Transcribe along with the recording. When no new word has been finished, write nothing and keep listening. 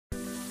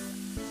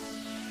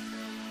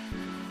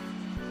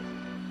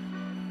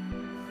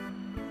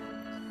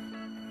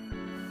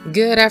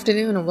Good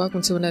afternoon and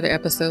welcome to another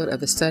episode of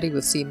the Study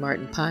with C.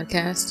 Martin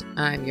podcast.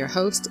 I'm your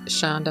host,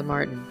 Shonda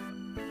Martin.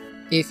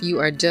 If you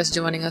are just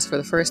joining us for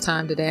the first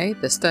time today,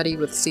 the Study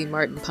with C.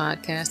 Martin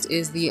podcast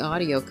is the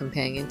audio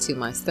companion to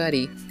my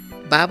study,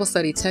 Bible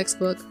study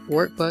textbook,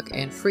 workbook,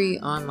 and free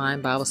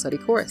online Bible study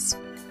course.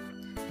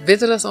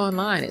 Visit us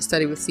online at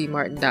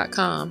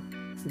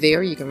studywithcmartin.com.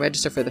 There you can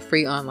register for the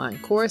free online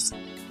course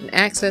and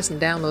access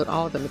and download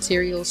all of the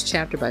materials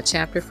chapter by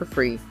chapter for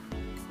free.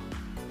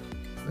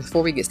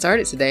 Before we get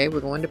started today, we're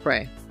going to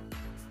pray.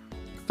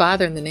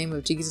 Father, in the name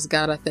of Jesus,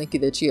 God, I thank you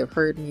that you have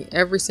heard me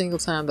every single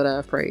time that I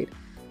have prayed.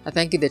 I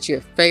thank you that you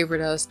have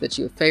favored us, that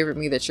you have favored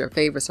me, that your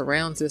favor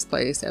surrounds this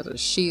place as a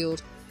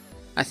shield.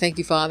 I thank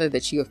you, Father,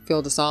 that you have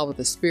filled us all with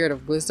the spirit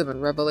of wisdom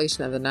and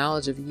revelation and the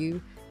knowledge of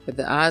you, with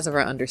the eyes of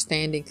our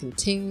understanding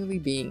continually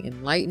being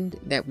enlightened,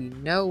 that we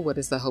know what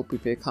is the hope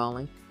of your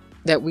calling,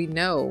 that we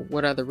know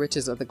what are the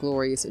riches of the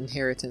glorious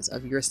inheritance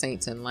of your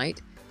saints in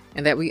light,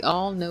 and that we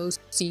all know,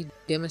 see,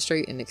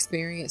 demonstrate, and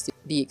experience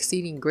the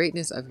exceeding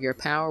greatness of your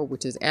power,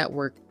 which is at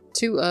work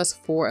to us,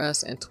 for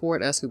us, and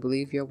toward us who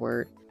believe your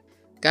word.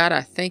 God,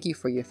 I thank you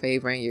for your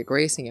favor and your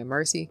grace and your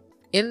mercy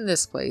in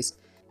this place,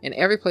 in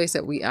every place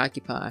that we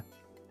occupy.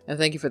 I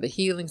thank you for the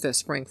healings that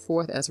spring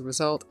forth as a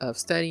result of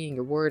studying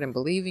your word and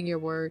believing your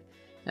word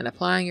and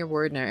applying your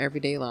word in our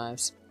everyday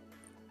lives.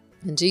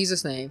 In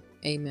Jesus' name,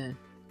 amen.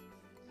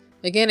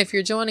 Again, if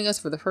you're joining us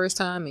for the first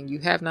time and you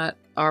have not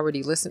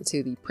already listened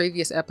to the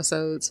previous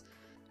episodes,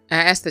 I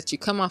ask that you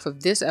come off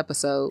of this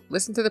episode,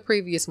 listen to the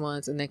previous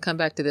ones, and then come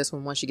back to this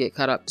one once you get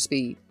caught up to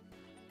speed.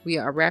 We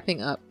are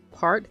wrapping up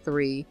part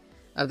 3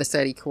 of the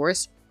study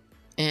course,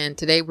 and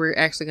today we're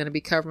actually going to be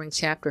covering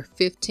chapter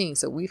 15,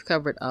 so we've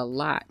covered a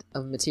lot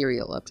of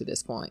material up to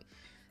this point.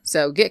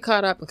 So get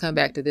caught up and come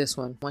back to this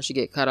one once you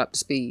get caught up to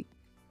speed.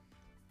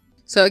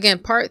 So again,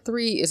 part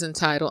 3 is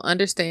entitled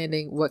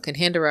Understanding What Can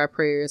Hinder Our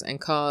Prayers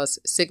and Cause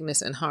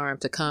Sickness and Harm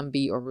to Come,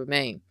 Be, or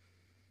Remain.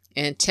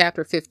 And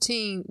chapter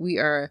 15, we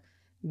are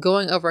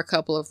going over a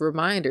couple of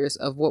reminders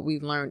of what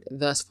we've learned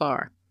thus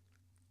far.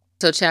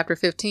 So chapter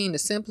 15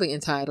 is simply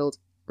entitled,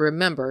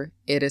 Remember,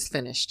 It Is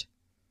Finished.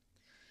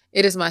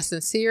 It is my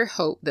sincere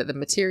hope that the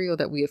material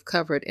that we have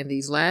covered in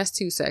these last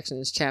 2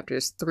 sections,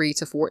 chapters 3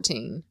 to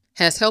 14,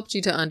 has helped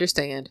you to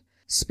understand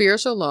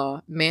spiritual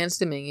law, man's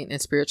dominion,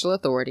 and spiritual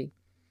authority,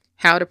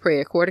 how to pray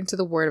according to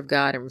the word of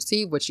God and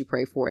receive what you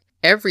pray for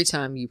every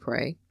time you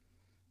pray,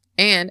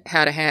 and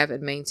how to have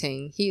and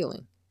maintain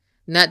healing,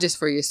 not just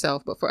for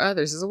yourself, but for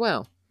others as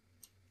well.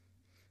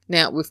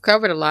 Now, we've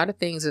covered a lot of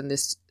things in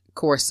this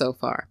course so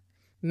far,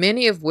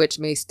 many of which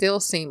may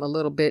still seem a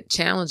little bit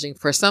challenging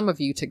for some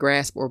of you to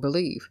grasp or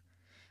believe.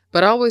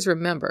 But always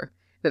remember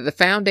that the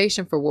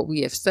foundation for what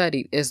we have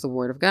studied is the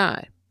Word of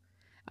God.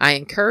 I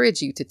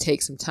encourage you to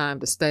take some time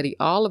to study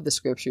all of the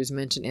scriptures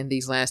mentioned in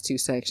these last 2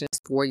 sections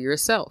for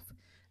yourself,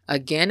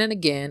 again and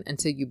again,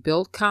 until you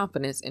build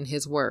confidence in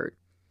His Word.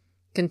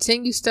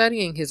 Continue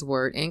studying His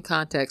Word in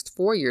context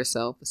for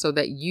yourself so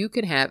that you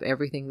can have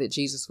everything that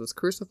Jesus was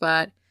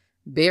crucified,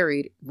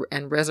 buried,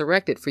 and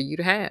resurrected for you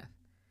to have.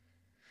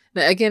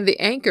 Now, again, the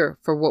anchor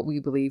for what we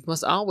believe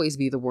must always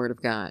be the Word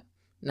of God,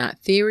 not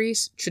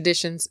theories,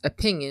 traditions,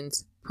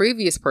 opinions,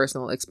 previous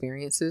personal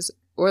experiences,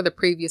 or the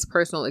previous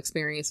personal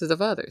experiences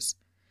of others.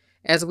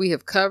 As we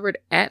have covered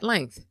at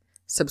length,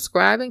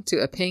 subscribing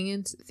to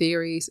opinions,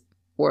 theories,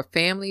 or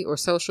family or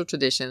social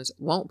traditions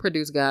won't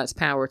produce God's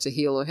power to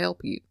heal or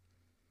help you.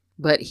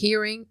 But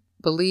hearing,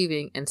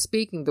 believing, and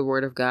speaking the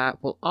Word of God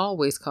will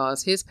always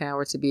cause His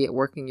power to be at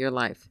work in your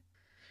life.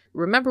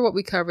 Remember what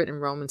we covered in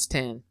Romans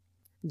 10.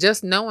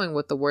 Just knowing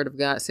what the Word of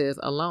God says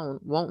alone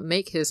won't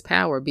make His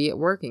power be at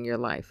work in your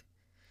life.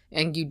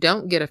 And you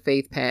don't get a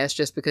faith pass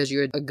just because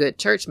you're a good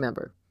church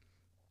member.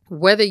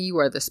 Whether you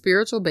are the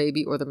spiritual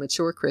baby or the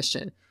mature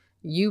Christian,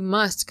 you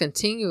must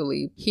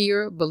continually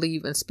hear,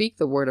 believe, and speak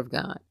the Word of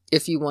God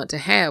if you want to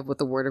have what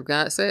the Word of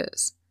God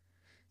says.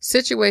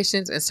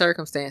 Situations and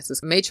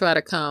circumstances may try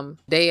to come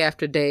day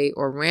after day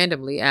or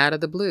randomly out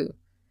of the blue.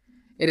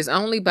 It is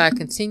only by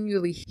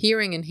continually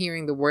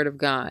hearing the Word of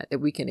God that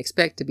we can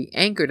expect to be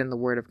anchored in the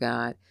Word of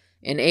God,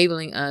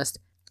 enabling us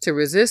to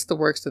resist the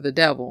works of the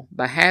devil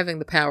by having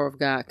the power of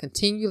God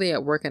continually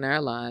at work in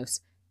our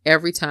lives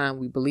every time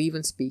we believe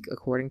and speak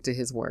according to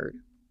His Word.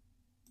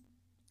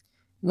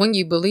 When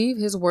you believe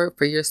His Word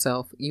for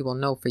yourself, you will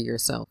know for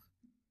yourself.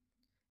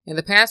 In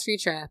the past few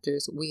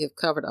chapters, we have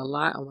covered a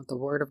lot on what the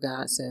Word of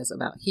God says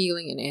about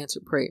healing and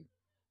answered prayer.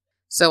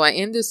 So I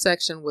end this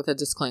section with a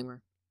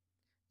disclaimer.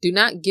 Do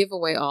not give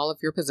away all of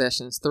your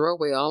possessions, throw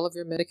away all of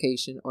your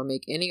medication, or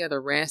make any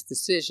other rash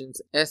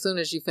decisions as soon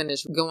as you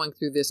finish going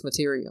through this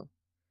material.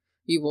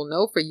 You will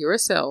know for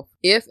yourself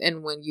if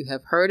and when you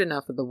have heard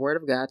enough of the Word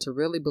of God to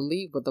really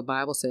believe what the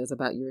Bible says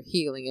about your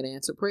healing and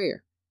answered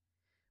prayer.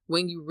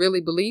 When you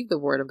really believe the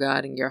Word of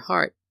God in your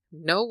heart,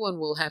 no one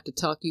will have to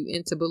talk you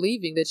into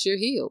believing that you're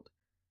healed.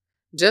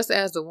 Just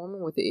as the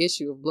woman with the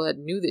issue of blood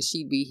knew that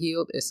she'd be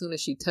healed as soon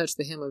as she touched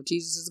the hem of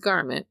Jesus'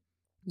 garment,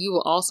 you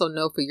will also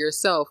know for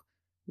yourself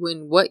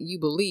when what you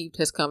believed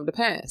has come to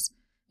pass.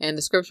 And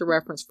the scripture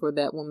reference for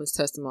that woman's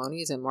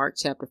testimony is in Mark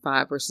chapter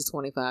 5, verses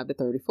 25 to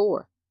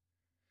 34.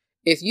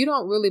 If you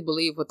don't really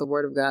believe what the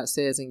Word of God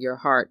says in your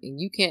heart and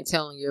you can't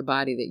tell in your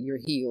body that you're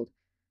healed,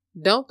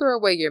 don't throw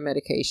away your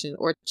medication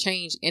or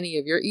change any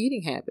of your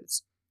eating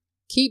habits.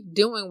 Keep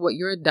doing what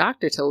your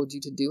doctor told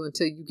you to do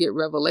until you get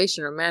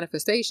revelation or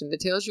manifestation that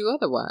tells you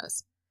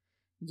otherwise.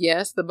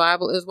 Yes, the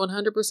Bible is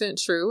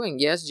 100% true, and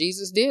yes,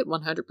 Jesus did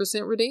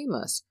 100% redeem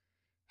us.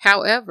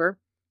 However,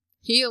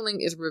 healing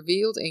is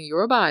revealed in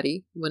your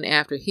body when,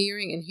 after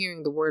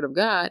hearing the Word of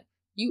God,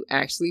 you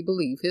actually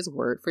believe His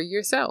Word for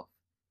yourself.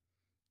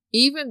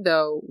 Even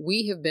though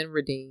we have been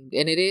redeemed,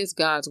 and it is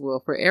God's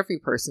will for every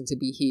person to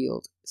be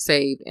healed,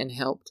 saved, and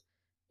helped,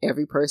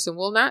 every person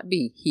will not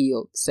be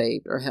healed,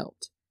 saved, or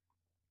helped.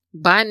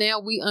 By now,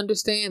 we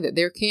understand that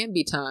there can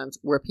be times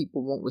where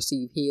people won't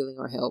receive healing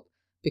or help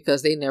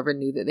because they never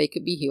knew that they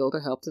could be healed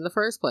or helped in the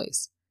first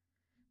place.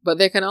 But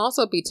there can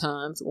also be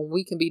times when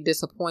we can be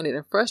disappointed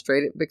and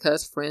frustrated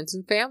because friends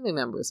and family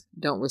members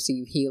don't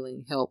receive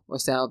healing, help, or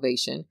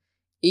salvation,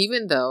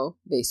 even though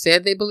they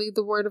said they believed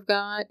the Word of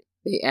God,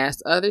 they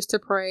asked others to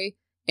pray,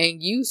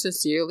 and you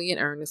sincerely and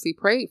earnestly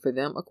prayed for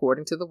them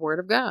according to the Word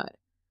of God.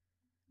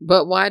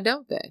 But why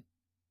don't they?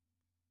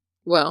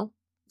 Well,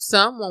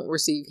 some won't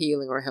receive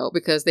healing or help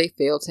because they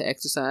fail to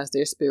exercise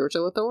their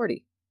spiritual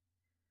authority.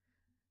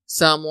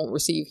 Some won't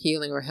receive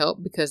healing or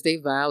help because they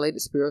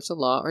violated spiritual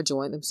law or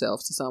joined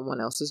themselves to someone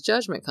else's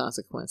judgment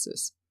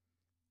consequences.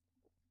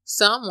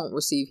 Some won't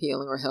receive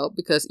healing or help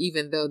because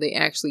even though they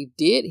actually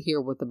did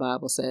hear what the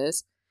Bible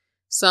says,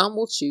 some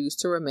will choose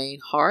to remain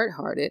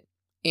hard-hearted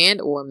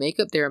and or make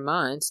up their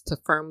minds to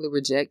firmly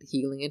reject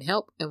healing and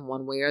help in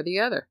one way or the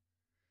other.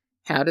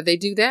 How do they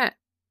do that?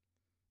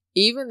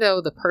 Even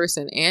though the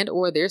person and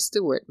or their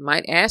steward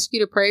might ask you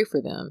to pray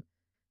for them,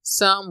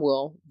 some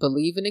will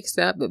believe and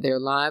accept that their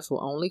lives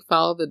will only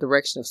follow the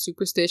direction of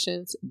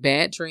superstitions,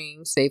 bad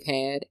dreams they've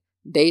had,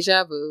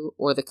 deja vu,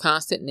 or the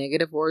constant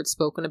negative words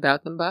spoken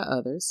about them by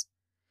others.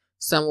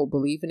 Some will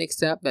believe and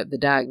accept that the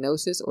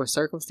diagnosis or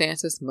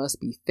circumstances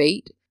must be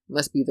fate,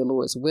 must be the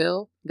Lord's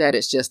will, that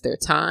it's just their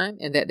time,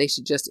 and that they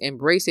should just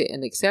embrace it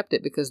and accept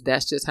it because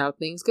that's just how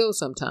things go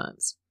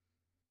sometimes.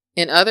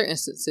 In other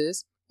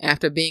instances,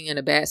 after being in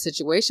a bad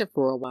situation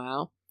for a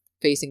while,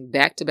 facing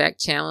back-to-back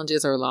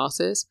challenges or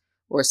losses,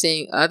 or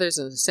seeing others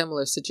in a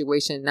similar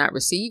situation not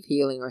receive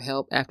healing or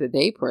help after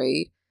they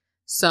prayed,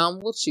 some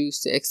will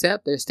choose to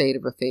accept their state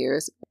of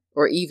affairs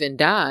or even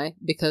die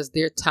because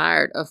they're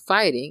tired of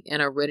fighting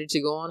and are ready to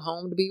go on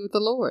home to be with the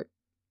Lord.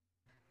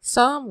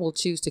 Some will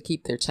choose to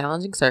keep their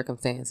challenging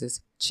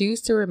circumstances,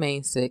 choose to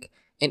remain sick,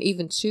 and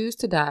even choose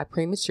to die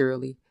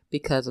prematurely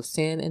because of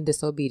sin and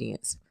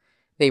disobedience.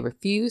 They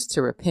refuse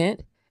to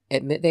repent,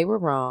 admit they were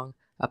wrong,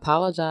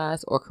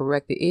 apologize, or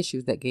correct the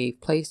issues that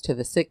gave place to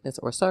the sickness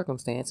or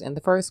circumstance in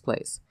the first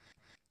place.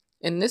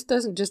 And this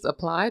doesn't just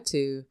apply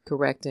to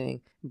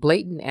correcting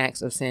blatant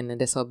acts of sin and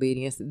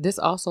disobedience. This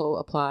also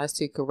applies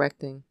to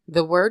correcting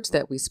the words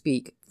that we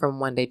speak from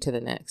one day to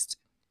the next.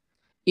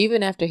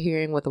 Even after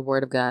hearing what the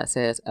Word of God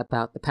says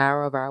about the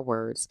power of our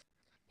words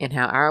and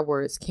how our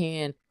words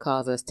can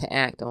cause us to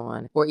act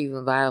on or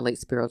even violate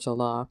spiritual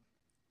law,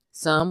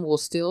 some will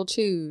still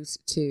choose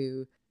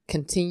to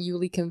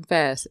continually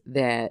confess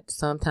that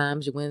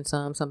sometimes you win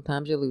some,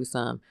 sometimes you lose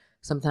some.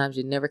 Sometimes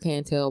you never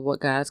can tell what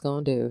God's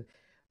going to do,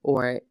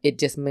 or it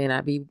just may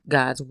not be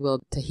God's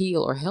will to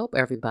heal or help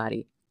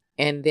everybody.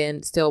 And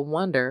then still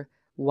wonder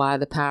why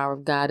the power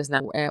of God is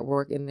not at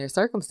work in their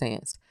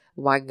circumstance,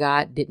 why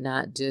God did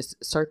not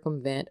just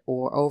circumvent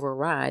or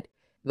override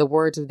the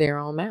words of their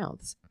own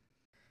mouths.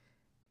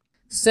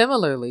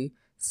 Similarly,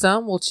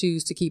 some will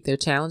choose to keep their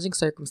challenging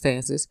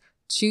circumstances,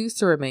 choose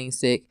to remain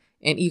sick,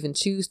 and even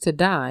choose to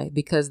die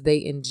because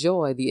they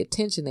enjoy the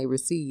attention they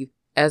receive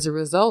as a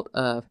result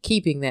of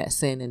keeping that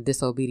sin and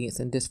disobedience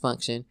and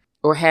dysfunction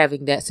or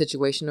having that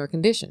situation or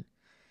condition.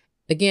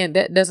 Again,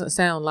 that doesn't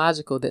sound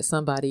logical that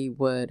somebody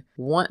would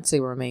want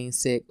to remain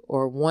sick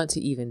or want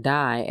to even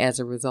die as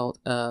a result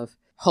of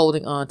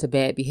holding on to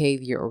bad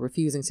behavior or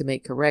refusing to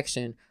make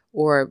correction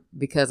or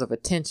because of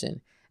attention.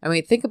 I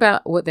mean, think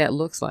about what that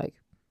looks like.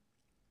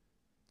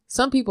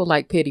 Some people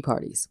like pity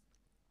parties.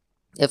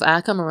 If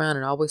I come around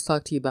and always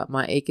talk to you about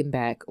my aching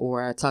back,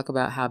 or I talk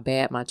about how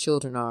bad my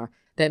children are,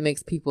 that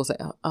makes people say,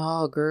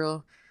 oh,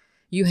 girl,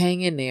 you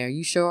hang in there.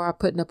 You sure are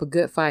putting up a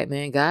good fight,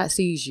 man. God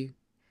sees you.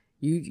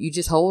 You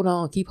just hold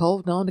on. Keep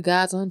holding on to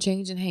God's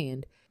unchanging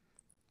hand.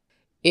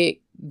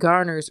 It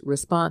garners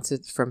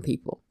responses from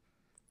people.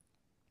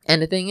 And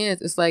the thing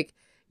is, it's like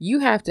you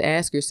have to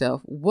ask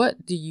yourself,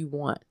 what do you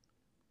want?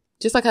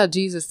 Just like how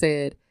Jesus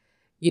said,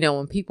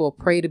 when people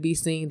pray to be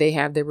seen, they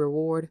have their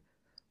reward.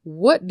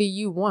 What do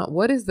you want?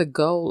 What is the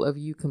goal of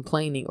you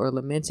complaining or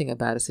lamenting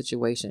about a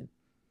situation?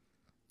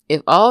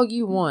 If all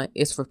you want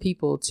is for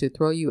people to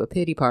throw you a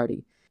pity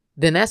party,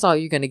 then that's all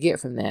you're going to get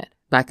from that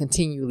by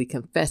continually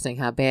confessing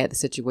how bad the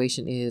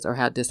situation is or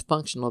how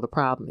dysfunctional the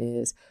problem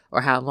is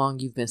or how long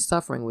you've been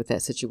suffering with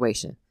that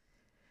situation.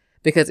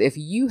 Because if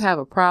you have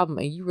a problem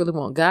and you really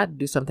want God to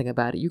do something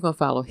about it, you're going to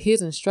follow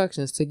his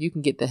instructions so you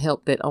can get the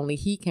help that only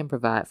he can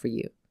provide for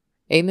you.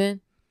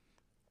 Amen.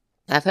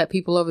 I've had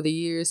people over the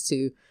years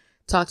to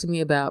talk to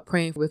me about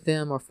praying with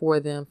them or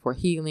for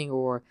healing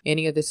or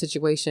any other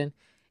situation.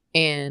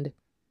 And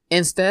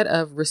instead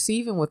of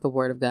receiving what the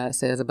word of God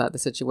says about the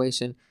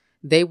situation,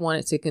 they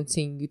wanted to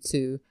continue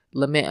to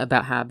lament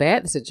about how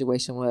bad the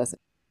situation was.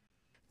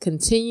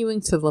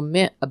 Continuing to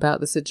lament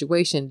about the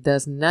situation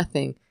does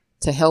nothing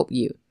to help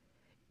you.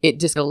 It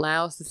just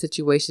allows the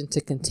situation to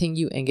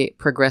continue and get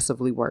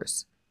progressively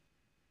worse.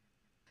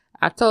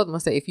 I told them, I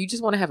said, if you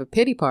just want to have a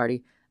pity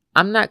party,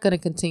 I'm not going to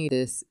continue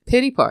this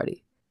pity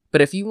party.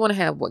 But if you want to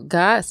have what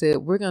God said,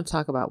 we're going to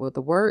talk about what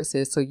the word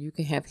says so you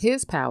can have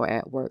his power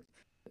at work.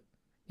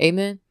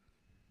 Amen.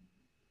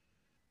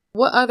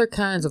 What other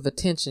kinds of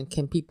attention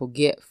can people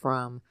get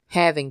from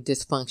having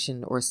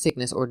dysfunction or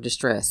sickness or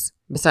distress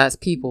besides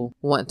people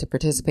wanting to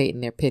participate in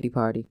their pity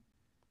party?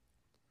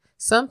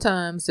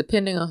 Sometimes,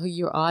 depending on who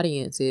your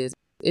audience is,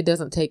 it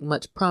doesn't take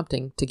much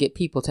prompting to get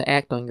people to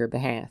act on your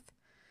behalf.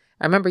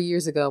 I remember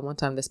years ago, one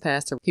time this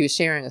pastor, he was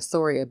sharing a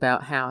story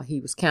about how he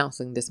was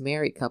counseling this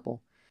married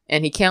couple,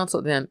 and he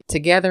counseled them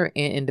together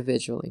and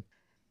individually.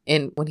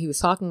 And when he was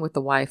talking with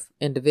the wife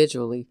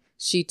individually,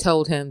 she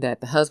told him that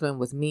the husband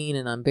was mean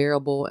and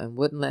unbearable and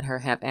wouldn't let her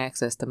have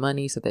access to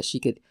money so that she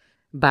could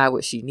buy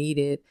what she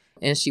needed.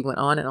 And she went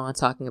on and on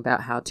talking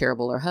about how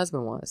terrible her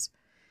husband was.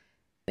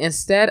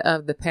 Instead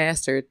of the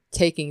pastor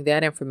taking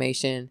that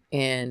information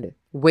and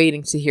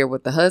waiting to hear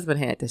what the husband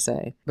had to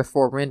say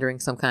before rendering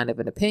some kind of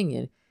an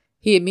opinion,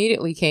 he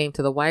immediately came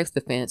to the wife's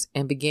defense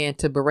and began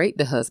to berate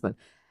the husband.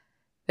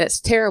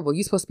 That's terrible.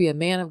 You're supposed to be a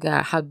man of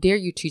God. How dare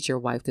you treat your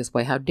wife this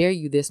way? How dare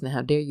you this and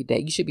how dare you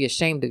that? You should be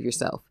ashamed of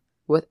yourself,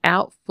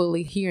 without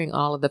fully hearing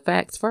all of the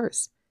facts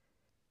first.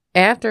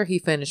 After he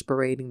finished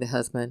berating the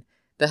husband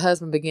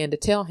began to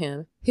tell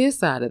him his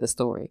side of the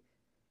story,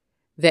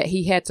 that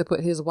he had to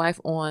put his wife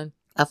on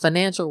a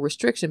financial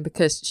restriction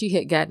because she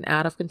had gotten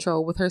out of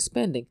control with her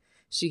spending.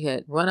 She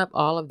had run up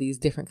all of these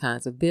different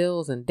kinds of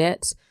bills and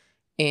debts,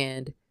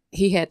 and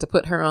he had to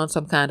put her on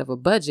some kind of a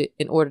budget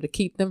in order to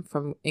keep them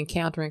from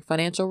encountering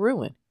financial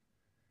ruin.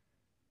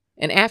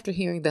 And after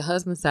hearing the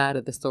husband's side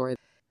of the story,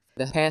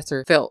 the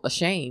pastor felt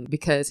ashamed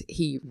because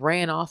he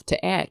ran off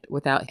to act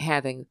without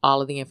having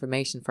all of the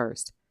information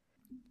first.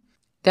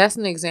 That's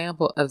an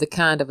example of the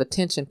kind of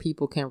attention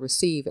people can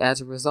receive as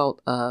a result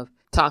of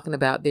talking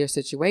about their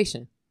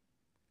situation.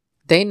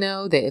 They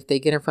know that if they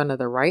get in front of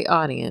the right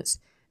audience,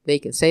 they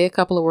can say a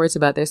couple of words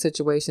about their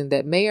situation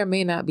that may or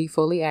may not be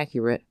fully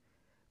accurate,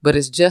 but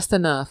it's just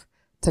enough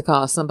to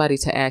cause somebody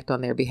to act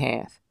on their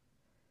behalf.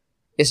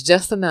 It's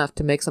just enough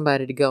to make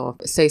somebody to go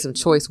and say some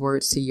choice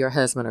words to your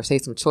husband or say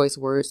some choice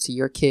words to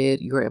your kid,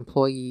 your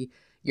employee,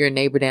 your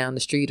neighbor down the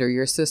street, or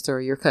your sister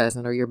or your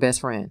cousin or your best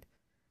friend.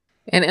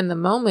 And in the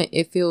moment,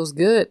 it feels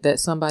good that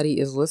somebody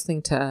is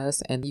listening to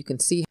us and you can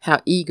see how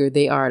eager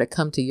they are to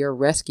come to your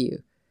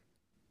rescue.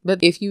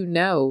 But if you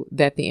know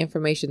that the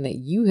information that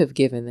you have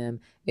given them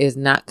is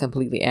not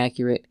completely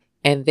accurate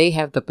and they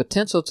have the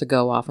potential to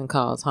go off and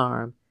cause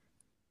harm,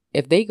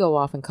 if they go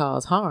off and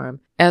cause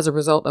harm as a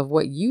result of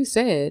what you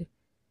said,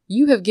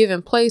 you have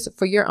given place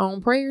for your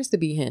own prayers to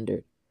be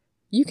hindered.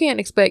 You can't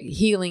expect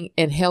healing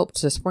and help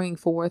to spring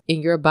forth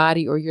in your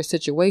body or your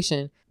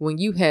situation when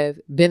you have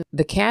been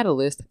the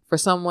catalyst for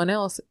someone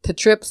else to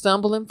trip,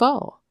 stumble, and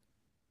fall.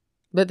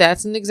 But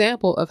that's an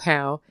example of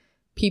how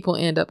people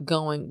end up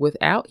going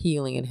without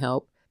healing and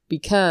help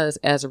because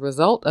as a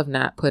result of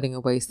not putting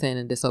away sin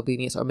and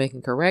disobedience or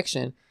making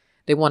correction,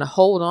 they want to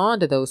hold on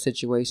to those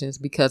situations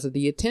because of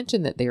the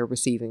attention that they are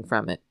receiving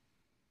from it.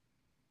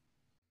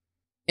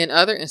 In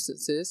other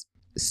instances,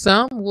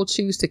 some will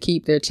choose to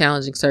keep their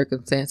challenging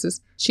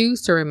circumstances,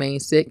 choose to remain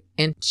sick,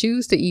 and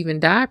choose to even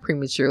die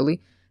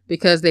prematurely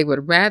because they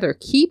would rather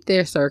keep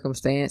their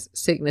circumstance,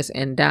 sickness,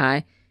 and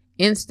die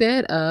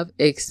instead of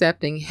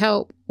accepting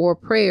help or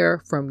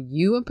prayer from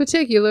you in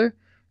particular,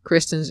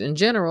 Christians in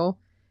general,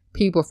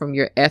 people from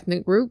your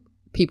ethnic group,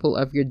 people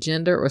of your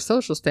gender or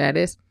social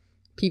status,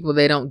 people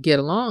they don't get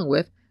along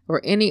with,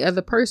 or any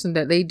other person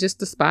that they just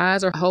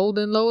despise or hold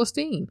in low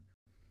esteem.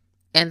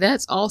 And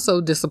that's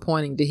also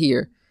disappointing to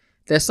hear,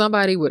 that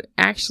somebody would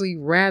actually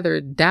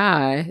rather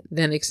die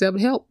than accept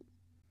help.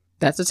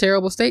 That's a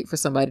terrible state for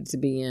somebody to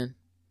be in.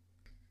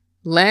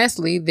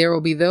 Lastly, there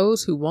will be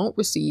those who won't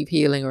receive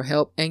healing or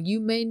help, and you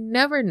may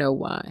never know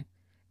why,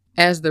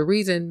 as the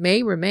reason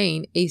may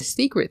remain a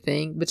secret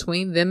thing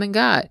between them and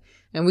God.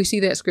 And we see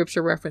that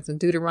scripture reference in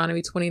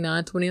Deuteronomy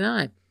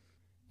 29:29.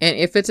 And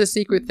if it's a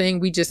secret thing,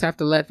 we just have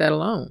to let that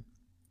alone.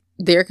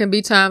 There can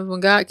be times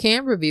when God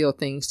can reveal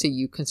things to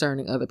you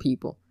concerning other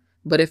people.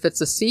 But if it's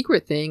a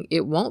secret thing,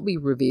 it won't be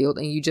revealed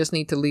and you just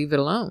need to leave it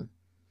alone.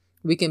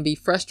 We can be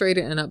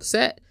frustrated and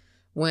upset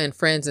when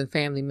friends and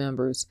family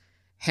members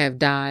have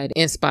died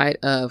in spite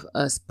of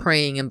us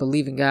praying and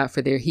believing God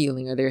for their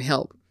healing or their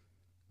help.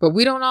 But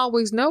we don't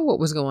always know what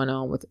was going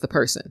on with the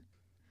person.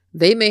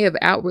 They may have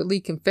outwardly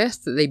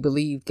confessed that they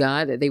believed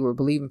God, that they were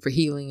believing for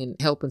healing and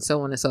help and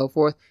so on and so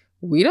forth.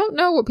 We don't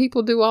know what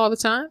people do all the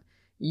time.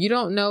 You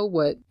don't know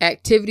what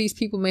activities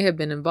people may have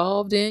been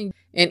involved in.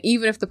 And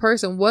even if the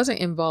person wasn't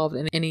involved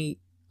in any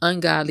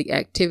ungodly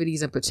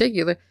activities in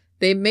particular,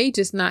 they may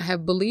just not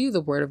have believed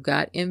the word of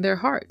God in their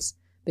hearts.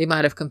 They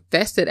might have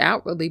confessed it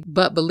outwardly,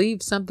 but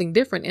believed something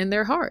different in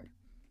their heart.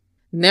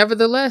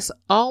 Nevertheless,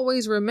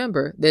 always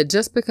remember that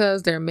just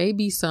because there may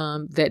be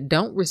some that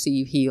don't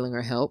receive healing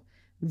or help,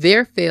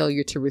 their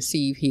failure to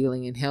receive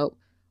healing and help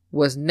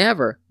was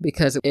never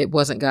because it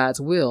wasn't God's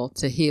will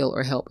to heal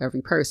or help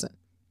every person.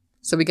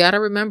 So we got to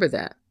remember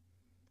that.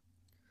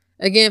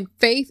 Again,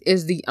 faith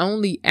is the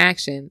only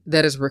action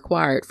that is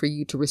required for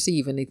you to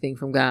receive anything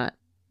from God.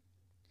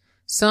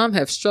 Some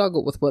have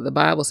struggled with what the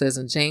Bible says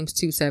in James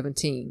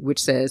 2:17,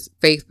 which says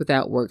faith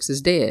without works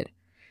is dead,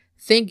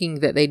 thinking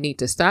that they need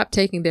to stop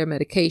taking their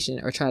medication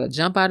or try to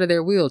jump out of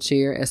their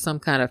wheelchair as some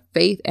kind of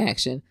faith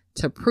action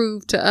to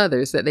prove to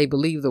others that they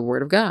believe the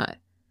word of God.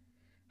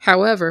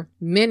 However,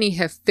 many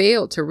have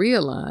failed to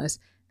realize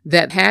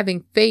that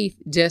having faith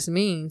just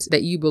means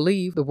that you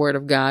believe the word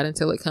of God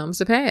until it comes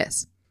to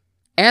pass.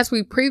 As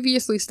we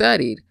previously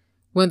studied,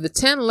 when the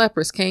 10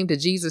 lepers came to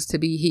Jesus to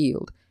be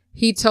healed,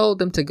 he told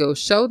them to go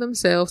show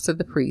themselves to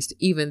the priest,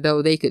 even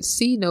though they could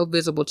see no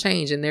visible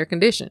change in their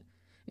condition.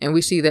 And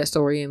we see that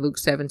story in Luke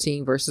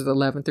 17, verses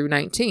 11 through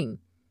 19.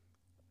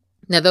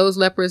 Now, those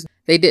lepers,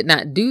 they did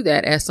not do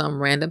that as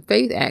some random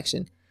faith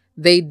action.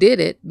 They did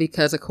it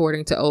because,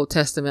 according to Old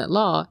Testament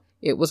law,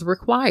 it was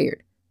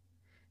required.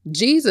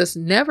 Jesus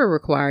never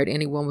required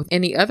anyone with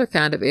any other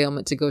kind of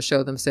ailment to go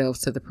show themselves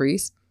to the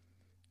priest.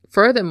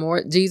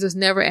 Furthermore, Jesus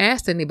never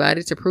asked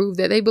anybody to prove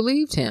that they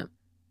believed him.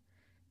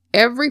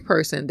 Every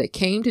person that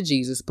came to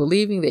Jesus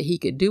believing that he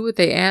could do what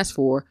they asked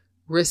for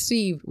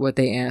received what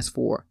they asked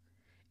for.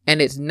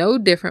 And it's no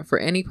different for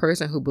any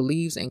person who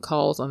believes and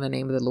calls on the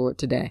name of the Lord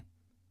today.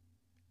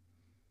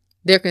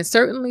 There can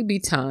certainly be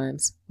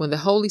times when the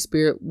Holy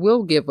Spirit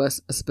will give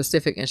us a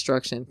specific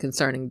instruction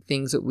concerning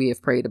things that we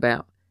have prayed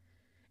about.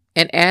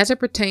 And as it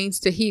pertains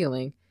to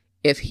healing,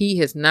 if he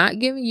has not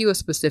given you a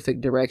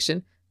specific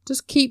direction,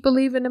 just keep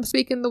believing and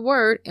speaking the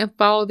word and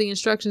follow the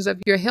instructions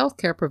of your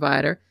healthcare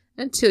provider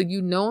until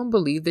you know and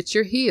believe that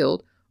you're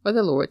healed or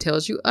the Lord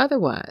tells you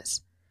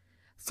otherwise.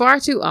 Far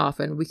too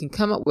often, we can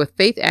come up with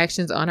faith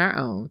actions on our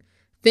own,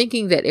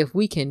 thinking that if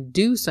we can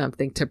do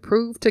something to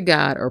prove to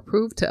God or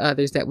prove to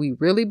others that we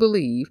really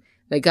believe,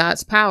 that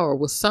God's power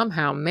will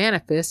somehow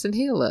manifest and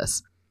heal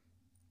us.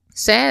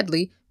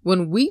 Sadly,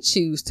 when we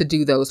choose to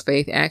do those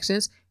faith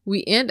actions,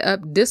 we end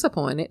up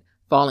disappointed,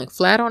 falling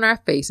flat on our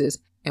faces,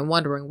 and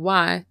wondering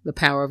why the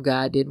power of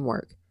God didn't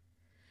work.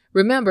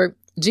 Remember,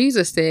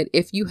 Jesus said,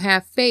 if you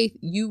have faith,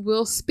 you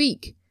will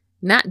speak,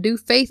 not do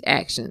faith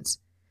actions.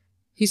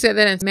 He said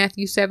that in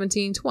Matthew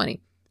 17:20.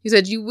 He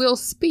said, you will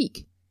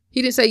speak.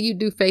 He didn't say you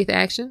do faith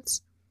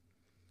actions.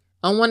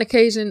 On one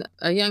occasion,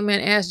 a young man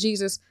asked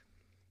Jesus,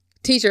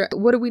 "Teacher,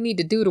 what do we need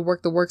to do to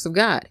work the works of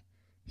God?"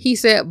 He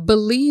said,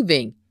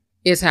 believing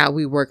is how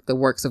we work the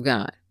works of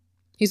God.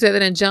 He said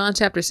that in John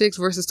chapter 6,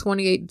 verses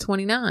 28 and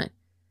 29.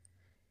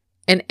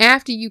 And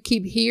after you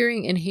keep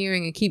hearing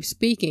and keep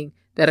speaking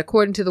that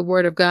according to the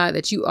word of God,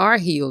 that you are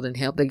healed and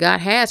helped, that God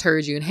has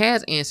heard you and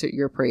has answered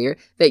your prayer,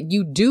 that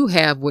you do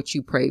have what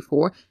you prayed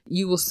for,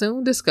 you will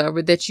soon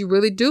discover that you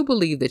really do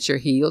believe that you're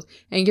healed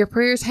and your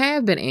prayers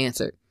have been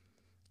answered.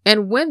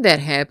 And when that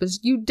happens,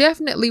 you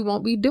definitely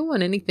won't be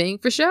doing anything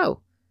for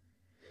show.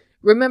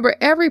 Remember,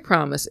 every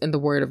promise in the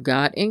word of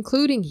God,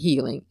 including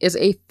healing, is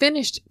a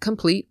finished,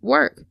 complete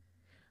work.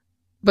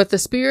 But the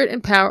Spirit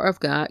and power of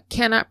God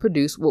cannot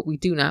produce what we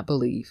do not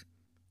believe.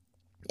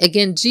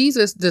 Again,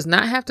 Jesus does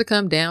not have to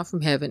come down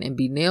from heaven and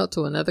be nailed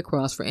to another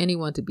cross for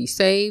anyone to be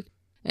saved,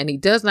 and he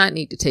does not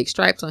need to take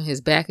stripes on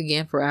his back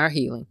again for our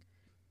healing.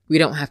 We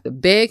don't have to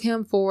beg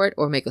him for it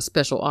or make a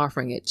special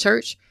offering at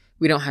church.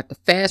 We don't have to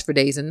fast for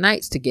days and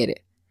nights to get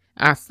it.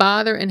 Our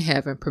Father in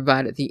heaven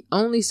provided the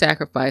only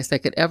sacrifice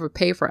that could ever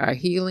pay for our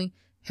healing,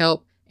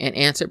 help, and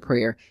answered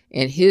prayer,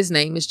 and his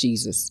name is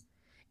Jesus.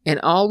 And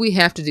all we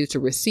have to do to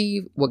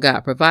receive what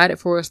God provided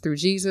for us through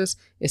Jesus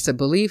is to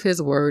believe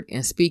his word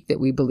and speak that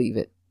we believe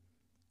it.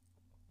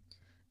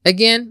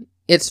 Again,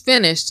 it's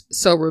finished,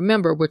 so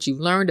remember what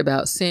you've learned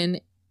about sin,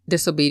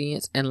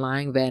 disobedience, and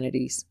lying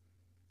vanities.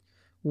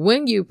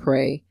 When you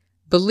pray,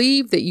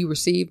 believe that you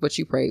received what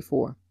you prayed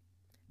for.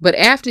 But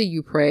after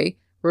you pray,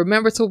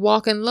 remember to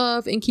walk in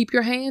love and keep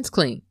your hands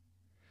clean.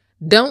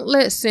 Don't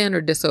let sin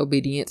or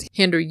disobedience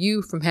hinder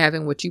you from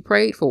having what you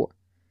prayed for.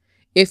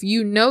 If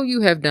you know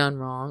you have done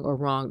wrong or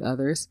wronged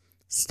others,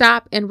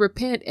 stop and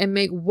repent and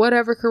make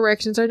whatever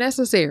corrections are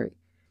necessary.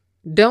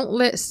 Don't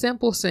let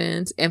simple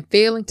sins and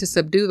failing to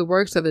subdue the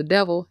works of the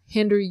devil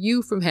hinder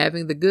you from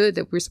having the good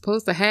that we're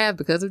supposed to have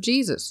because of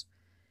Jesus.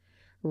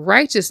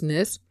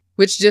 Righteousness,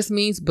 which just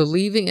means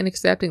believing and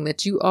accepting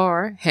that you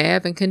are,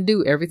 have, and can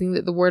do everything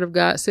that the Word of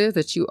God says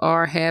that you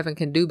are, have, and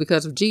can do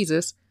because of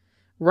Jesus.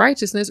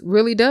 Righteousness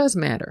really does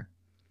matter.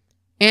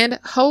 And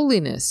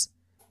holiness,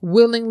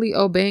 willingly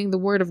obeying the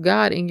Word of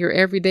God in your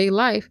everyday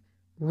life,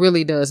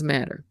 really does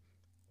matter.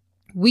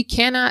 We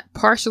cannot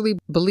partially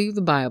believe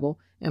the Bible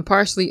and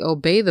partially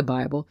obey the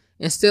Bible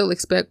and still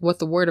expect what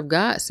the Word of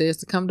God says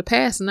to come to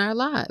pass in our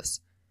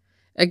lives.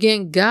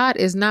 Again, God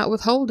is not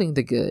withholding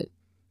the good.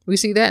 We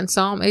see that in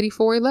Psalm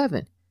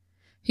 84:11.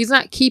 He's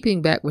not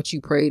keeping back what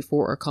you prayed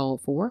for or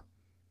called for.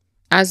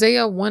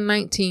 Isaiah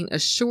 1:19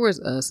 assures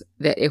us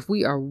that if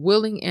we are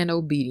willing and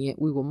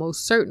obedient, we will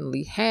most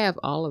certainly have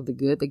all of the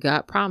good that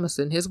God promised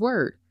in His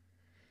Word.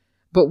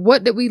 But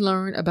what did we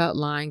learn about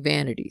lying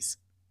vanities?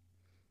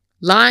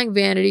 Lying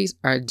vanities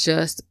are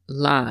just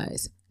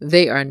lies.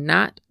 They are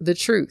not the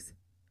truth.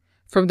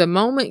 From the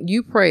moment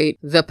you prayed,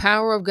 the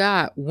power of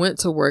God went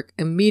to work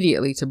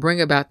immediately to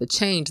bring about the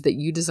change that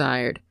you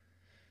desired.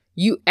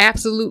 You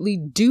absolutely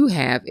do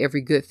have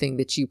every good thing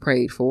that you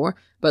prayed for,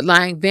 but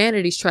lying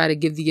vanities try to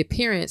give the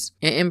appearance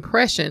and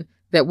impression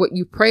that what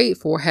you prayed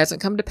for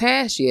hasn't come to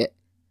pass yet.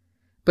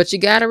 But you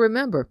got to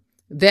remember,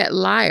 that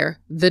liar,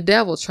 the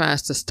devil,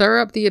 tries to stir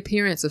up the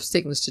appearance of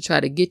sickness to try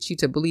to get you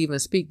to believe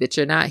and speak that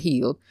you're not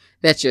healed,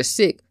 that you're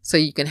sick so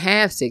you can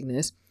have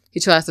sickness. He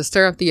tries to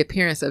stir up the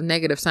appearance of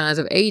negative signs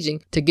of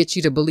aging to get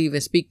you to believe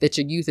and speak that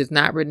your youth is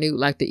not renewed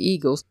like the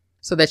eagles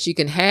so that you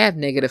can have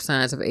negative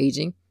signs of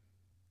aging.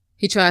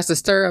 He tries to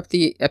stir up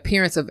the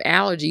appearance of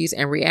allergies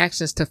and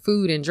reactions to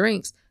food and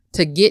drinks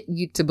to get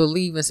you to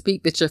believe and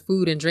speak that your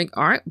food and drink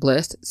aren't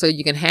blessed so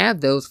you can have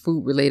those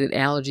food-related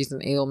allergies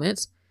and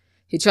ailments.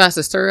 He tries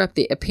to stir up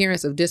the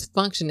appearance of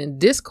dysfunction and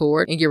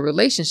discord in your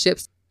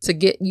relationships to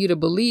get you to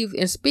believe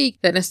and speak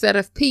that instead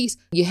of peace,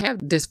 you have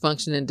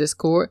dysfunction and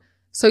discord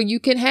so you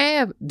can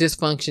have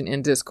dysfunction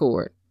and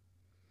discord.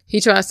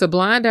 He tries to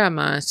blind our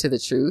minds to the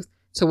truth,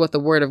 to what the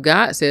Word of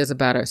God says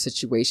about our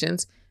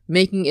situations,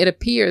 making it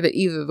appear that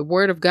either the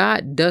Word of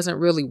God doesn't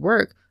really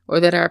work or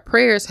that our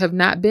prayers have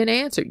not been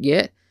answered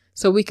yet,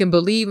 so we can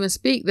believe and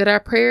speak that our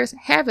prayers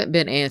haven't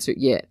been answered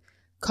yet,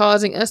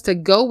 causing us to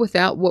go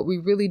without what we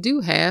really do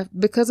have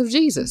because of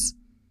Jesus.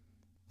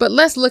 But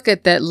let's look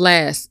at that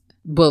last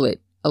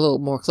bullet a little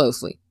more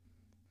closely.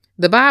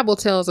 The Bible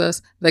tells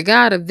us the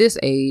God of this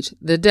age,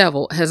 the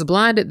devil, has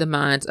blinded the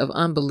minds of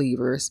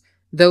unbelievers,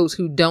 those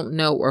who don't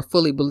know or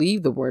fully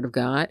believe the Word of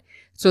God,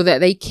 so that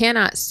they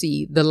cannot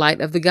see the light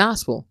of the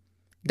gospel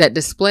that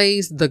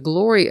displays the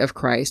glory of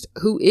Christ,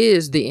 who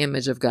is the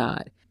image of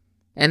God.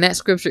 And that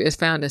scripture is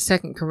found in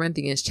 2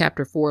 Corinthians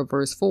chapter 4,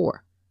 verse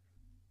 4.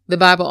 The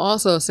Bible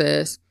also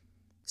says,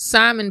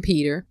 Simon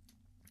Peter,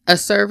 a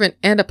servant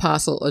and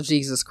apostle of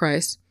Jesus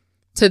Christ,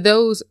 to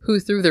those who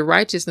through the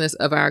righteousness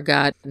of our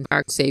God and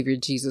our Savior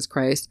Jesus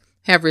Christ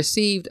have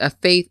received a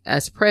faith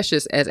as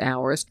precious as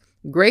ours,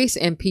 grace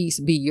and peace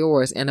be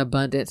yours in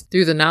abundance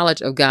through the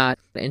knowledge of God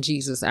and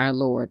Jesus our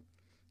Lord.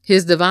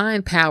 His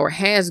divine power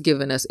has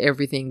given us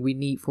everything we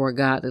need for a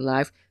godly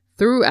life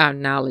through our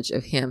knowledge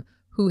of Him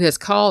who has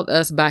called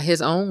us by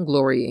His own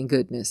glory and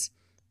goodness.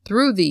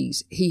 Through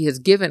these, He has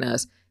given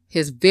us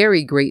His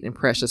very great and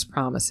precious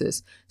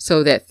promises,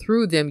 so that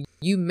through them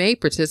you may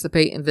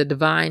participate in the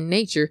divine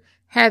nature,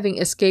 having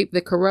escaped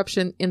the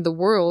corruption in the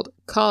world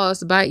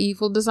caused by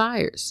evil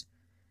desires.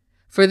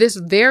 For this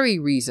very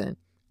reason,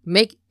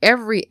 make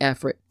every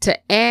effort to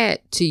add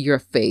to your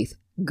faith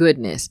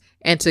goodness,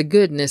 and to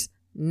goodness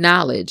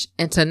knowledge,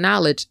 and to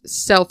knowledge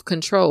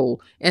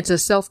self-control, and to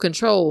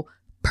self-control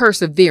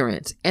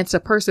perseverance, and to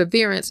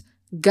perseverance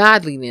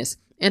godliness,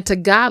 and to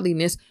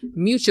godliness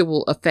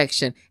mutual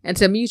affection, and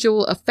to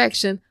mutual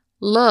affection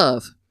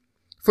love.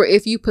 For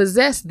if you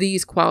possess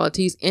these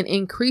qualities in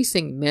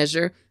increasing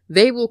measure,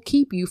 they will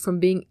keep you from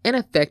being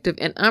ineffective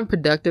and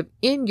unproductive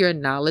in your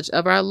knowledge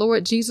of our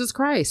Lord Jesus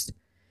Christ.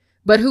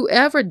 But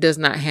whoever does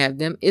not have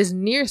them is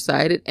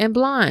nearsighted and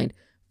blind,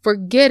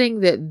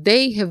 forgetting that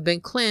they have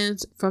been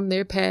cleansed from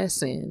their past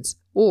sins,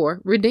 or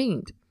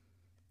redeemed.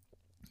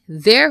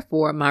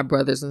 Therefore, my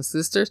brothers and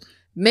sisters,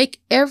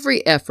 make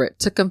every effort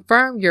to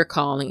confirm your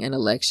calling and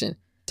election,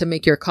 to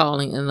make your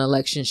calling and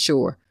election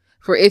sure.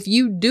 For if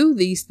you do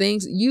these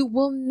things, you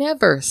will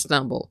never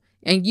stumble,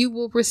 and you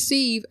will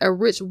receive a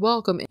rich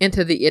welcome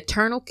into the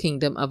eternal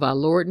kingdom of our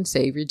Lord and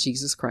Savior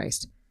Jesus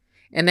Christ.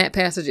 And that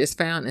passage is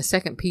found in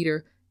 2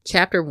 Peter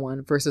chapter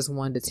 1, verses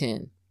 1 to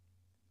 10.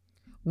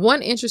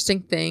 One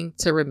interesting thing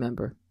to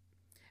remember.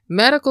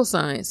 Medical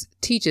science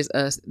teaches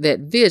us that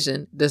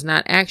vision does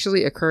not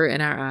actually occur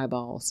in our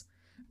eyeballs.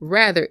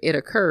 Rather, it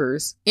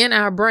occurs in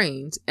our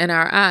brains, and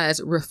our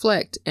eyes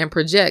reflect and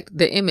project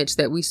the image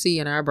that we see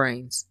in our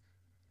brains.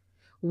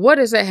 What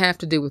does that have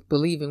to do with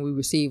believing we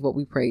receive what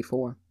we prayed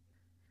for?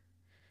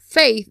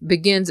 Faith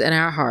begins in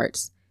our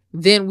hearts.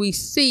 Then we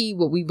see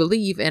what we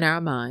believe in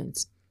our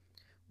minds.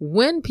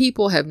 When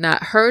people have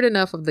not heard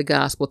enough of the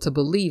gospel to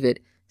believe it,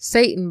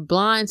 Satan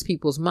blinds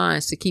people's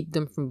minds to keep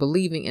them from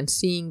believing and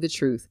seeing the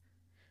truth.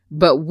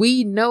 But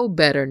we know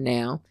better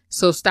now,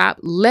 so stop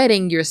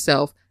letting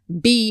yourself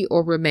be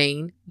or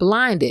remain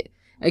blinded.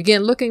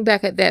 Again, looking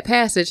back at that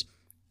passage,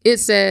 it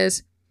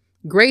says,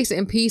 grace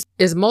and peace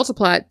is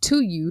multiplied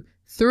to you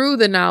through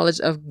the knowledge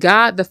of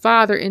God the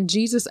Father and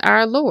Jesus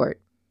our Lord.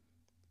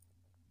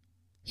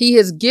 He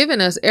has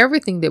given us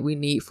everything that we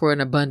need for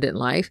an abundant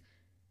life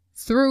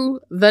through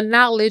the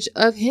knowledge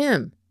of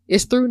Him.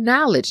 It's through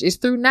knowledge. It's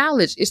through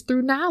knowledge. It's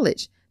through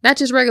knowledge. Not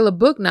just regular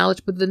book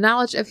knowledge, but the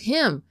knowledge of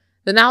him,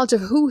 the knowledge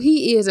of who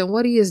he is and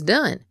what he has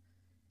done.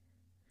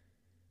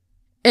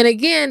 And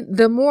again,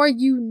 the more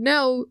you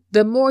know,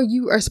 the more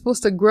you are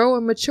supposed to grow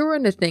and mature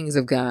in the things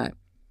of God.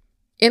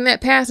 In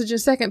that passage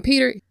in 2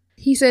 Peter,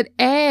 he said,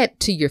 add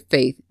to your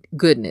faith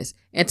goodness,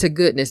 and to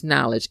goodness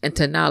knowledge, and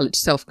to knowledge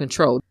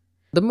self-control.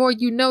 The more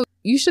you know,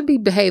 you should be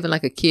behaving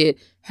like a kid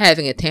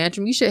having a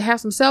tantrum. You should have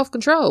some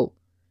self-control.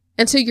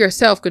 And to your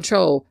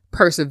self-control,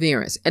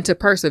 perseverance, and to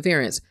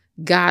perseverance,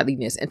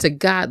 godliness, and to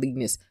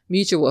godliness,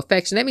 mutual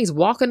affection. That means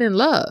walking in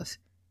love.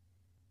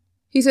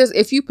 He says,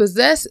 if you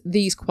possess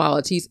these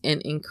qualities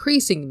in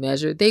increasing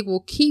measure, they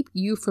will keep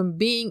you from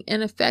being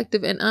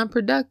ineffective and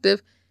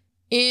unproductive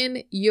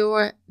in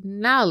your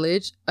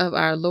knowledge of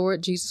our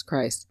Lord Jesus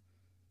Christ.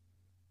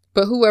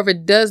 But whoever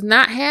does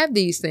not have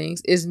these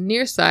things is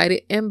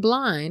nearsighted and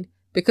blind,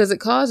 because it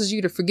causes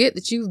you to forget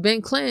that you've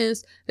been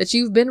cleansed, that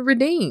you've been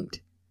redeemed.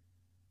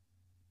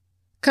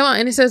 Come on.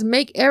 And it says,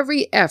 make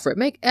every effort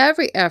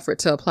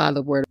to apply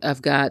the word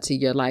of God to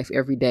your life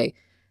every day.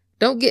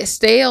 Don't get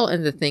stale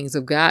in the things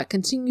of God.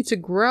 Continue to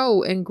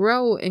grow and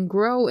grow and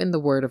grow in the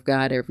word of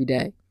God every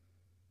day.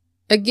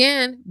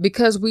 Again,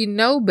 because we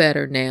know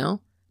better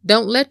now,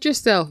 don't let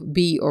yourself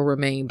be or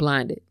remain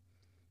blinded.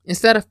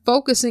 Instead of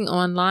focusing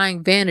on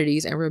lying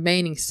vanities and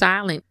remaining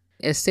silent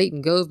as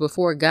Satan goes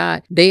before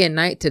God day and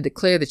night to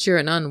declare that you're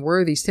an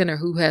unworthy sinner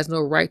who has no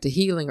right to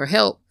healing or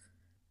help.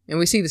 And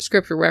we see the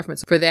scripture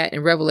reference for that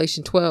in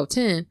Revelation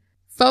 12:10.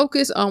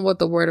 Focus on what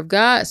the word of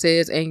God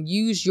says and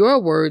use your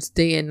words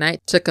day and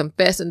night to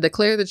confess and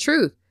declare the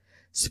truth.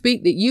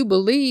 Speak that you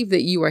believe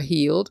that you are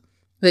healed,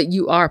 that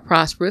you are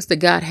prosperous, that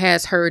God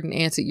has heard and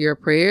answered your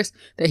prayers,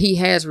 that he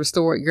has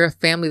restored your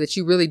family, that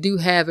you really do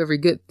have every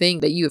good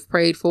thing that you have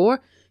prayed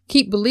for.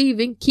 Keep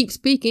believing, keep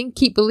speaking,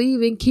 keep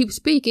believing, keep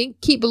speaking,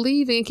 keep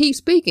believing, and keep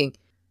speaking.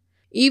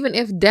 Even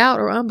if doubt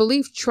or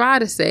unbelief try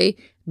to say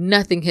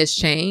nothing has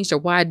changed or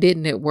why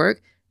didn't it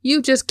work, you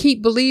just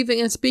keep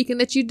believing and speaking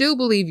that you do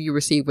believe you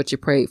received what you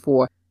prayed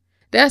for.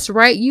 That's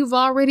right. You've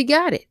already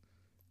got it.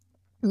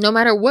 No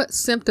matter what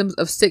symptoms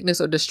of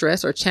sickness or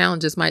distress or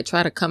challenges might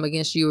try to come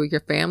against you or your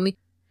family,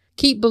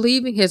 keep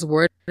believing his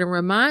word and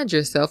remind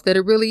yourself that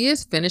it really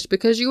is finished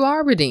because you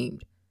are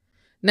redeemed.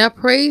 Now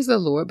praise the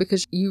Lord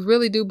because you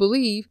really do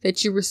believe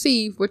that you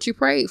received what you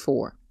prayed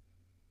for.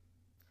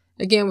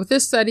 Again, with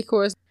this study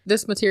course,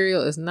 this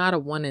material is not a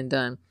one and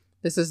done.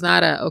 This is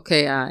not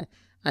I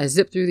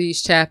zipped through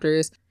these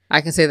chapters.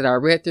 I can say that I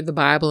read through the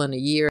Bible in a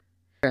year.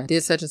 I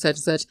did such and such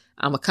and such.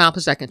 I'm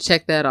accomplished. I can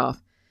check that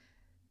off.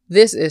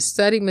 This is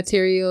study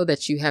material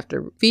that you have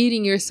to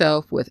feeding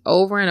yourself with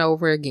over and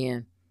over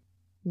again.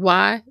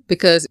 Why?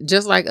 Because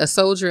just like a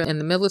soldier in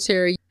the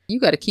military, you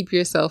got to keep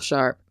yourself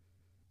sharp.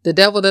 The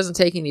devil doesn't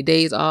take any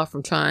days off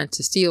from trying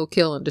to steal,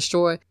 kill, and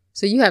destroy.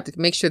 So you have to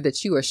make sure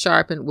that you are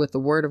sharpened with the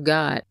word of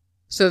God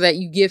so that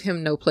you give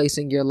him no place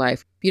in your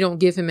life. You don't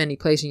give him any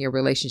place in your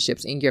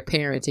relationships, in your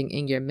parenting,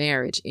 in your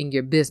marriage, in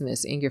your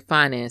business, in your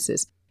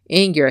finances,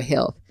 in your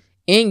health,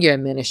 in your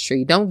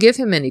ministry. Don't give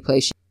him any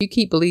place. You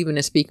keep believing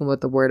and speaking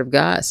what the word of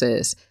God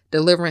says.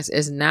 Deliverance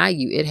is nigh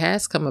you. It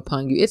has come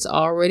upon you. It's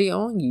already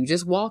on you.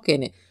 Just walk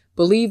in it.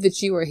 Believe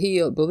that you are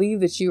healed.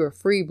 Believe that you are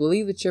free.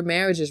 Believe that your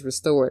marriage is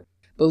restored.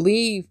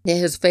 Believe that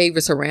his favor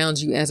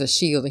surrounds you as a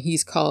shield and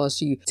he's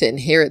caused you to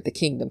inherit the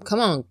kingdom. Come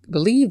on,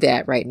 believe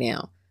that right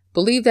now.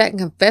 Believe that and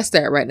confess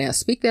that right now.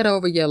 Speak that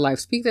over your life.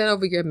 Speak that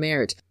over your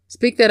marriage.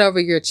 Speak that over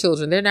your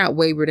children. They're not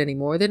wayward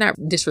anymore. They're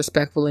not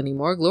disrespectful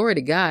anymore. Glory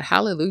to God.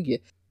 Hallelujah.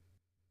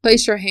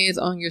 Place your hands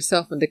on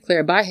yourself and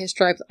declare, by his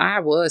stripes I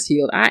was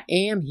healed. I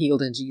am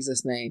healed in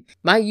Jesus' name.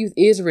 My youth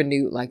is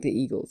renewed like the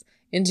eagles.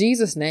 In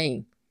Jesus'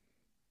 name.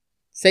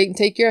 Satan,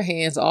 take your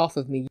hands off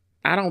of me.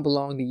 I don't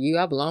belong to you.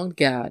 I belong to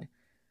God.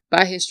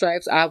 By his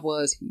stripes, I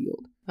was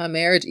healed. My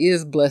marriage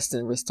is blessed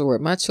and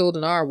restored. My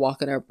children are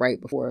walking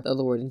upright before the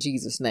Lord in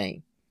Jesus'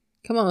 name.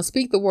 Come on,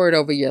 speak the word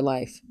over your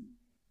life.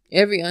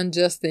 Every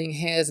unjust thing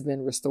has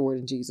been restored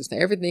in Jesus'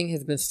 name. Everything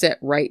has been set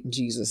right in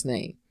Jesus'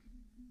 name.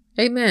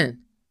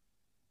 Amen.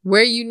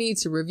 Where you need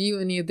to review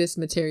any of this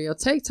material,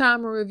 take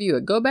time and review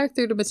it. Go back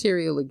through the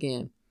material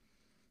again.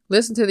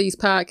 Listen to these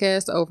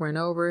podcasts over and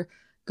over.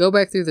 Go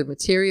back through the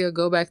material.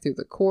 Go back through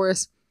the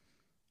course.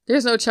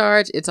 There's no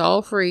charge. It's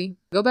all free.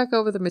 Go back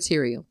over the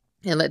material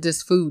and let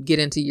this food get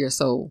into your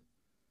soul.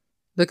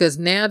 Because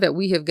now that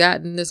we have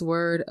gotten this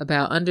word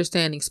about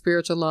understanding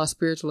spiritual law,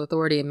 spiritual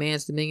authority, and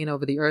man's dominion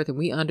over the earth, and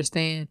we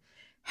understand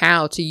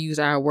how to use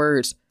our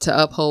words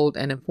to uphold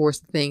and enforce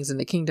the things in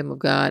the kingdom of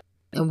God,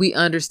 and we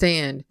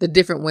understand the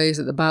different ways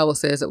that the Bible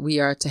says that we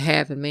are to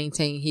have and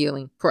maintain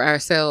healing for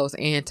ourselves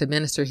and to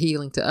minister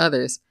healing to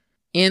others.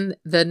 In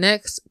the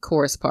next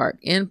course part,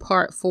 in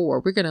part 4,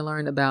 we're going to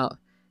learn about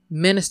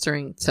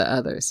ministering to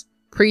others,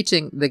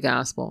 preaching the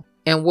gospel,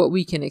 and what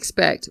we can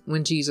expect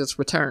when Jesus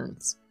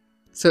returns.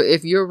 So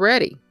if you're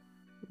ready,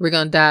 we're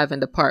going to dive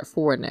into part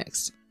 4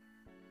 next.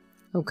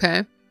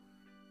 Okay.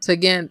 So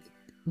again,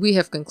 we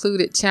have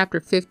concluded chapter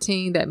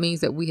 15. That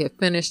means that we have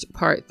finished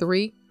part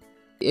 3.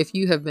 If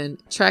you have been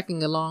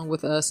tracking along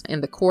with us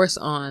in the course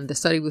on the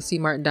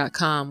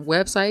studywithcmartin.com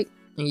website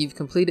and you've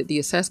completed the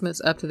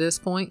assessments up to this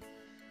point,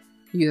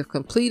 you have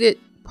completed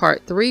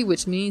part 3,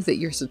 which means that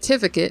your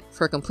certificate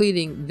for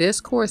completing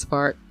this course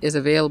part is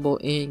available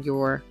in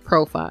your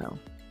profile.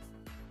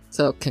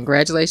 So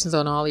congratulations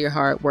on all of your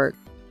hard work.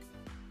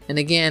 And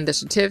again, the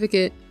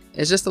certificate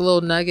is just a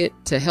little nugget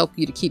to help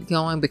you to keep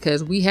going,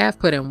 because we have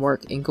put in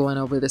work in going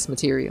over this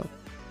material.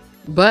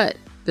 But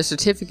the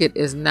certificate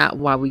is not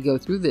why we go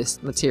through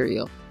this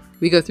material.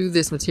 We go through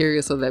this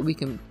material so that we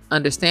can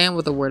understand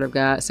what the Word of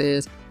God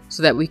says,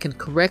 so that we can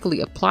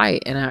correctly apply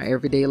it in our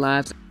everyday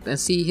lives and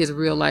see His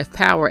real life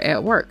power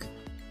at work.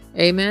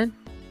 Amen.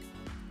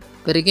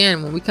 But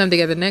again, when we come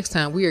together next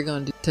time, we are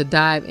going to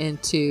dive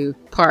into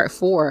part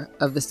 4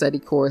 of the study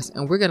course,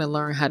 and we're going to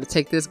learn how to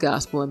take this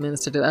gospel and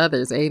minister to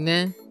others.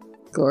 Amen.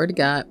 Glory to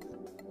God.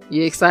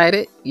 You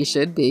excited? You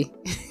should be.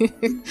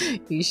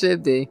 You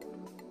should be.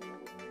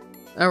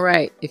 All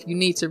right. If you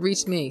need to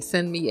reach me,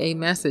 send me a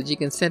message. You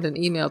can send an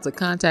email to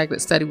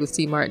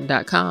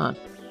contact@studywithcmartin.com.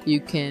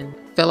 You can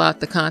fill out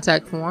the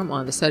contact form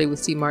on the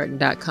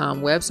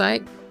studywithcmartin.com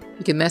website.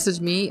 You can message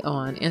me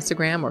on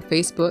Instagram or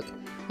Facebook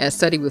at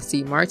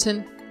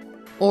studywithcmartin,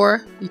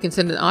 or you can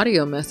send an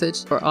audio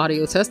message or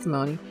audio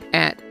testimony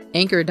at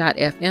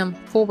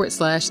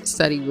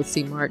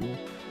anchor.fm/studywithcmartin.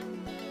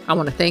 I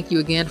want to thank you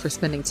again for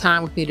spending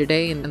time with me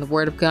today in the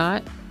Word of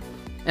God,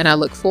 and I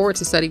look forward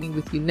to studying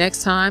with you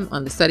next time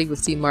on the Study with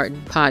C.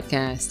 Martin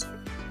podcast.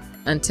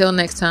 Until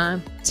next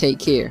time, take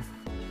care.